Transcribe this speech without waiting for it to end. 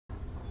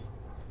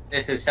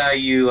This is how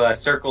you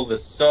circle the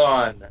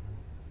sun.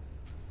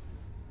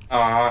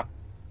 Dang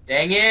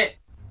it!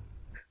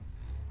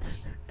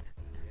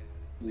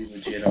 We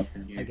legit up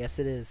in here. I guess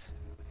it is.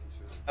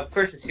 Of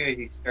course, as soon as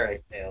you start, I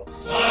fail.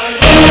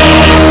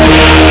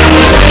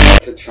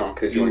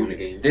 Tachanka joined the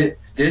game.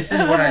 This is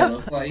what I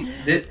look like.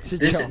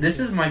 This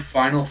is my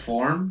final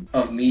form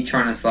of me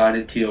trying to slide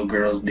into a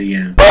girl's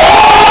DM.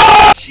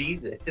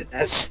 Jesus,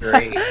 that's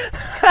great.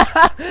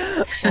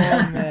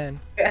 Oh man,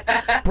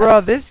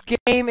 bro, this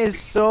game is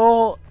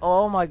so.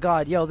 Oh my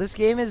god, yo, this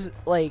game is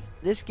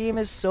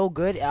so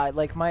good.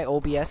 Like my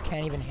OBS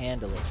can't even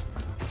handle it.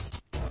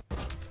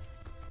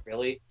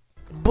 Really?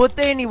 But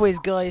anyways,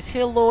 guys,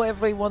 hello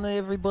everyone and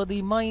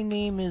everybody. My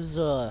name is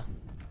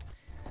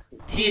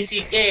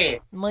TCK.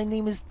 My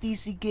name is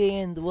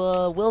TCK, and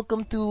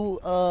welcome to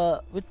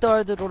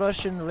Retarded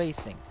Russian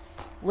Racing.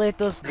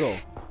 Let us go.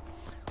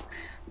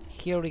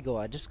 Here we go.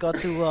 I just got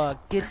to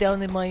get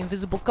down in my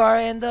invisible car,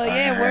 and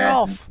yeah, we're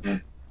off.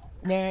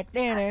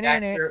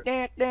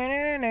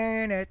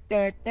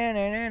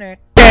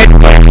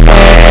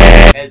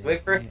 Guys,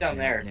 wait for us down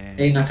there.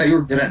 Hey, I thought you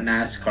were good at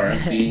NASCAR.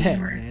 I'm beating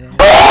you right now.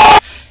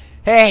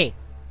 Hey,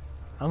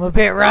 I'm a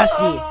bit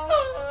rusty.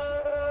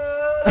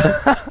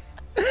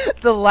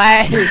 The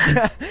lag,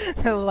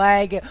 the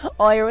lag.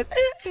 All I hear was.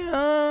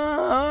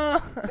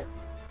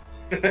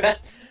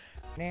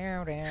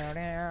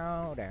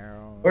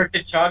 Or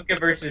Tachanka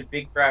versus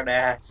Big Brown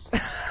Ass.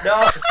 No.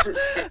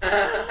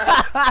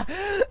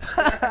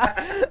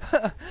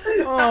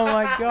 Oh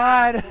my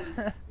god.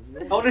 I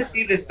want to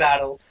see this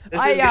battle.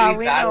 This is Yeah, gonna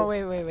be battle.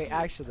 wait.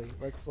 Actually,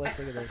 let's look at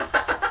this.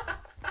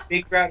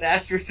 Big Brown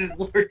Ass versus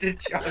Lord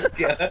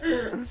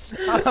Tachanka.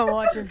 I'm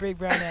watching Big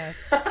Brown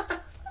Ass.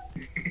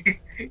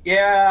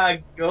 Yeah,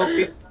 go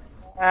Big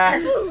Brown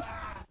Ass.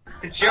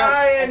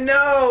 I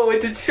know,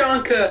 it's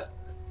Tachanka.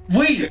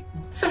 Wait,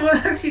 someone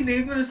actually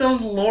named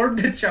themselves Lord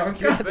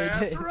Tachanka. Yeah, they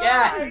did.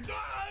 Yeah.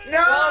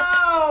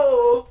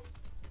 No!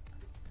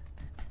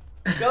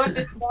 Go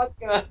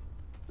Tachanka.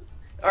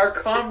 Our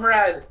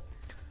comrade.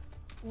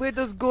 Let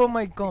us go,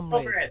 my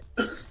comrade. Comrade.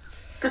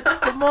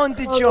 Come on,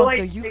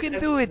 Tachanka, you can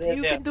do it.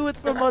 You can do it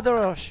for Mother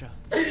Russia.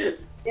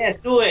 Yes,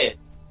 do it.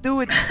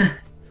 Do it.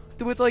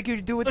 Do it like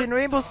you do it in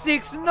Rainbow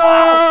Six.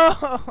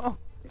 No!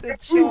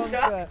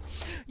 Tachanka.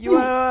 You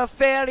are a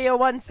failure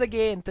once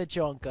again,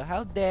 Tachanka.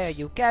 How dare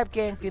you?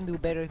 Capcan can do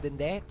better than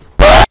that.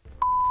 Oh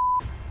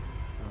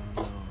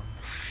no.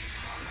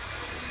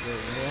 Wait,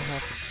 what do I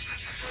have?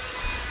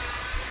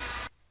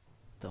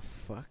 The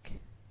fuck?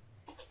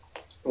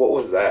 What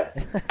was that?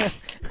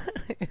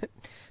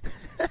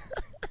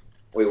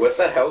 Wait, what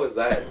the hell was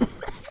that?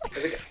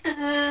 It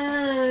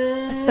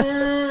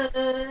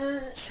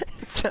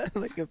sounds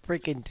like a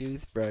freaking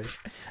toothbrush.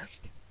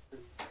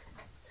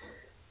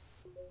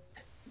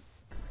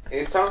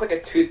 It sounds like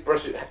a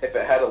toothbrush if it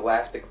had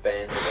elastic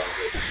bands around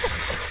it.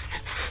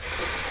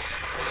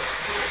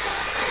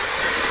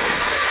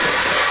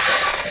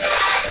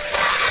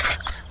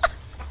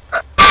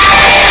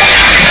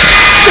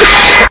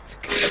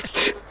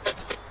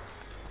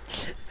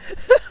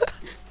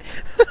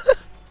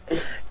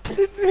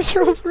 Did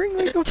Mitchell bring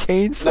like a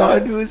chainsaw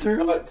into his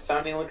room? No, it's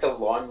sounding like a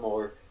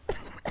lawnmower.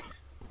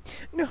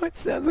 No, it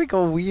sounds like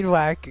a weed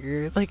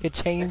whacker, like a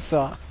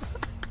chainsaw.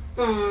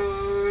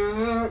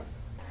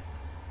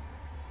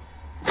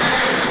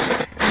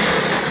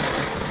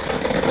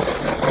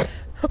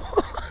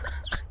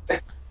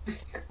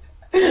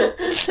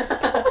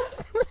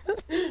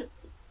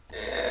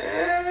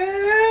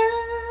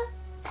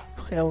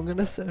 Yeah, I'm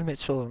gonna send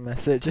Mitchell a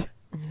message.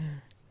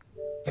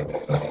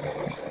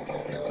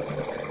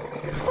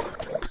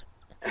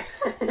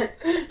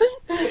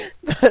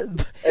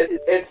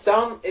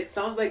 It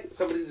sounds like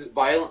somebody's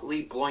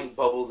violently blowing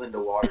bubbles into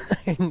water.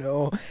 I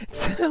know. It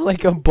sounded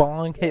like a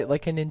bong hit,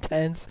 like an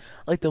intense,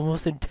 like the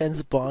most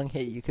intense bong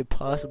hit you could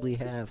possibly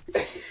have.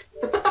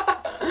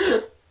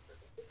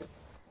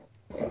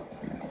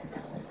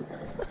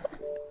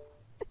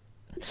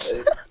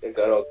 It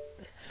got all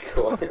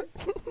cool.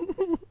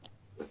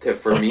 Tip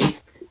for me.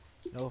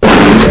 No.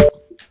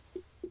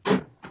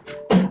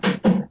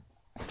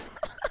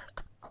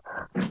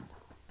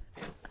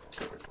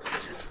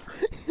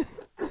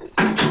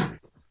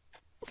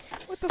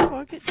 What the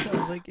fuck? It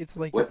sounds like it's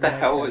like. What the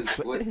hell is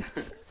what? It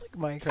sounds like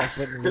Minecraft,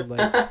 but in real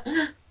life.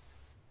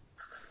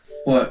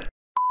 What?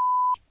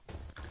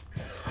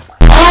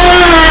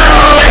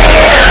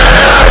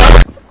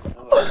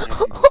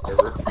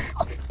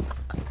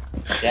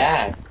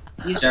 Jack.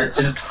 Jack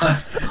just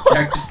left.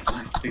 Jack just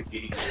left the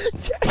game.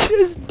 Jack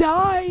just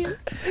died.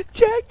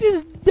 Jack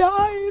just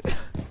died.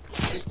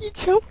 He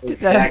choked to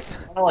Jack,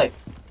 death. kind of like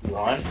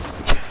one.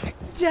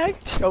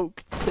 Jack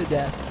choked to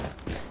death.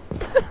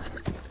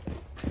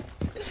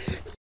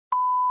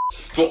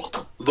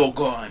 Stop the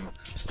game.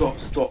 Stop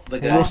the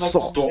game.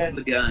 Russell. Stop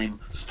the game.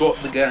 Stop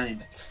the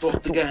game.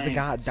 Stop the game. The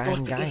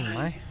goddamn game,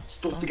 man.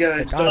 Stop the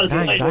game. Stop the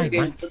goddamn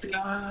game,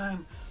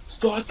 man.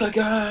 Start the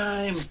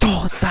game.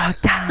 Start the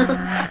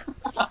game.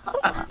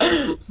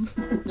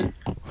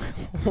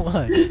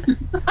 What?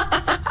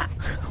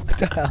 What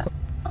the hell?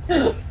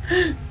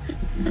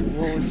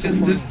 What was so Just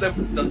funny? this,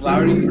 the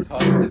louder you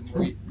talk,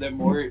 the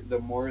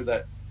more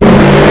that.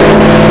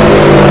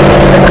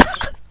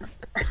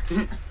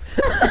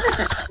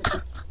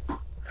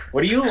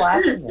 What are you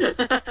laughing at?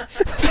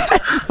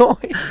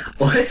 Noise.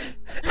 What?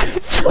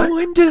 Did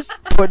someone just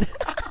put...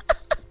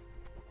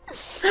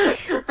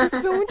 Did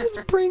someone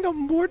just bring a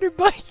mortar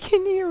bike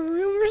into your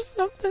room or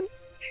something?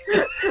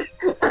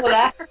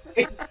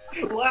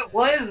 What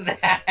was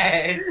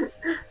that?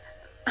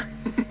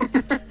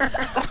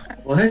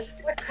 What?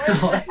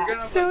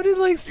 It sounded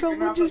like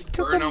someone just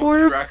took a burnout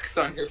mortar... tracks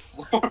on your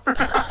floor.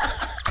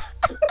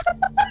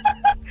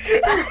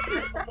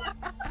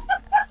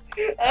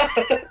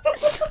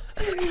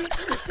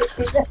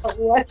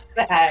 What's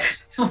that?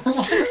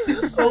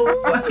 It's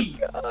so funny.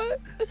 God.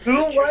 Who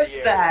was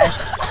that?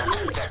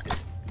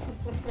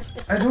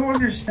 I don't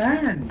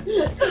understand.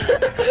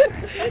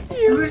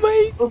 Your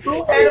mic, Who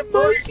your had a mic is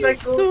motorcycle in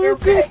so their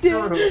good,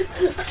 bedroom? Dad.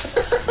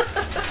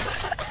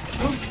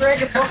 Who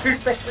dragged a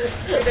motorcycle in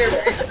their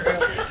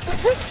bedroom?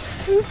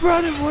 Who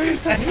brought a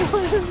motorcycle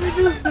into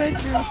Mitchell's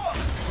bedroom?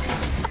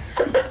 I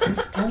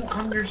don't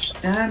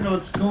understand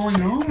what's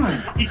going on.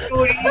 You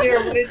don't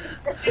either, but it's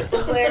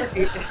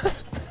hilarious.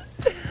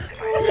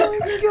 Oh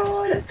my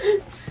god.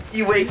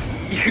 You wake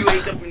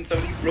up and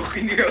somebody broke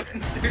in your house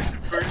and there's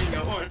burning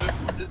out on a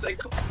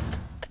motorcycle.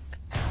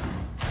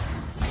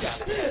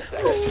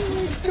 Oh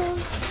my god.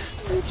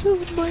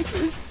 Mitchell's mic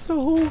is so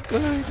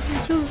good.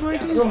 Mitchell's mic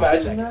Can is... you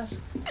imagine that?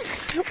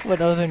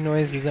 What other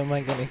noises am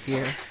I gonna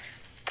hear?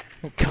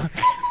 Oh god.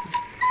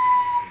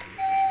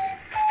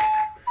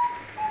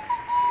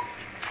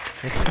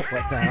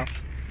 What the hell?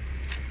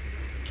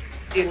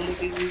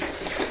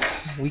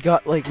 We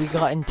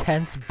got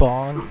intense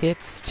bong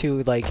hits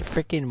to like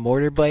freaking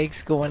mortar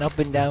bikes going up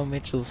and down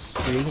Mitchell's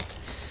street.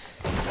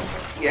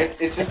 Yeah, it's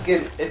just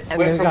it's And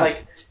went we from got-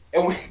 like it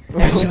went we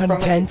it went got from, like,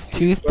 intense a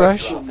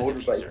toothbrush. to a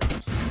motorbike.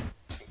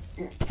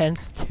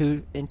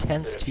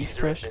 Intense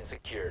toothbrush.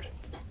 Secured.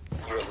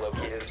 You have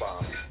located a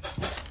bomb.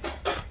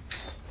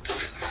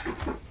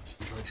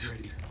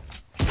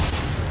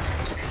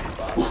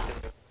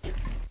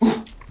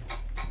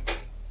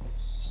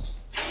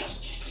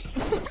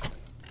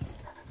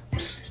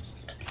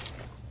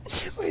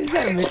 Wait, is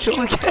that Mitchell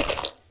again?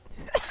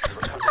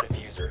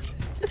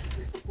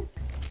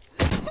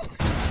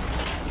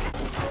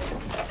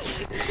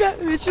 Is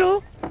that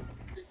Mitchell?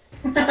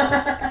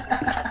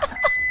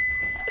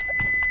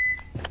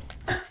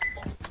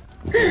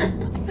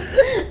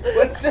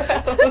 What the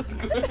hell is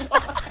going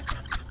on?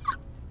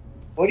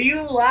 What are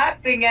you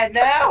laughing at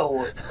now?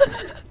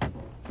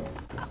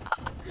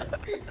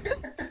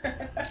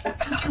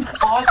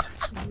 What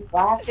are you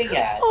laughing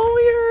at? All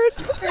we heard.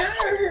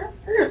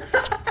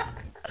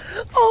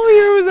 All we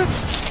heard was a.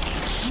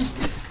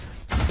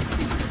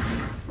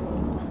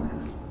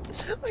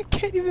 I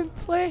can't even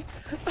play.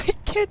 I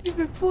can't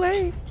even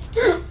play.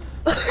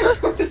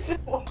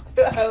 What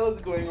the hell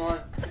is going on?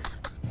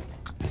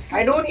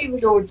 I don't even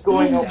know what's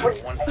going on. What are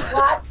you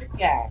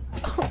laughing at?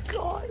 Oh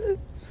god.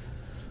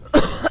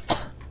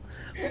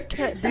 I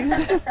can't do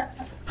this.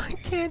 I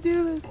can't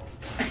do this.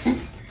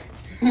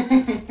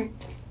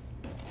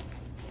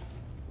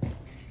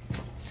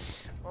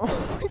 Oh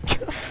my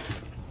god.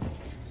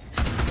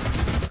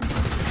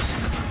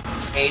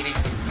 Hated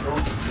so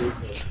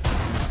stupid.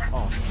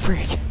 Oh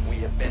frick. We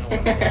have been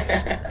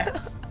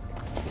eliminated.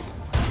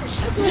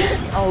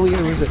 All we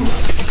heard was a.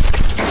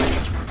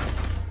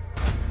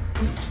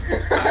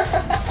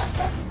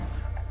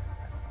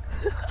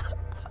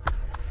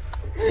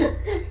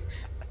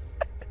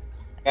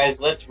 Guys,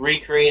 let's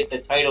recreate the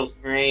title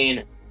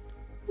screen.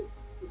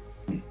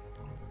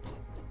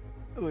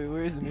 Wait,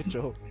 where's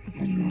Mitchell?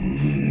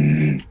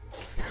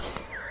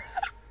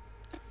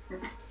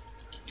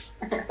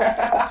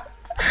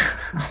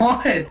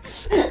 What?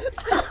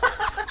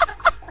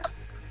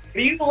 What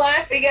are you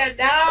laughing at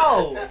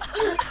now?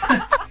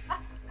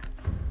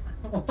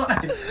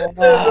 What?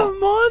 There's a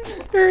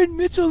monster in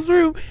Mitchell's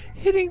room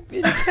hitting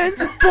intense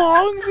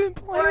bongs and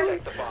playing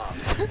Protect the bomb.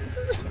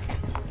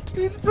 with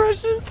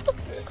toothbrushes.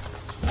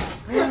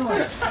 Did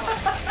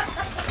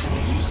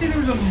you say there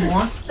was a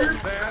monster?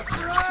 That's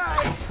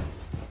right.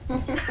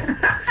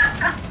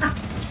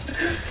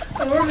 I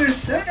don't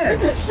understand.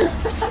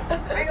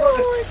 Oh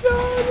my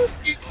god.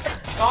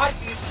 God,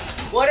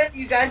 what have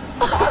you guys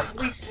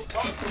possibly seen?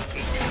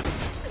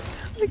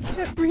 I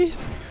can't breathe.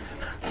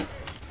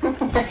 You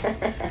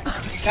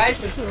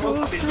guys are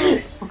supposed to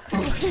be.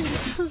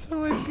 That's how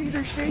my feet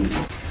are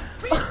shaking.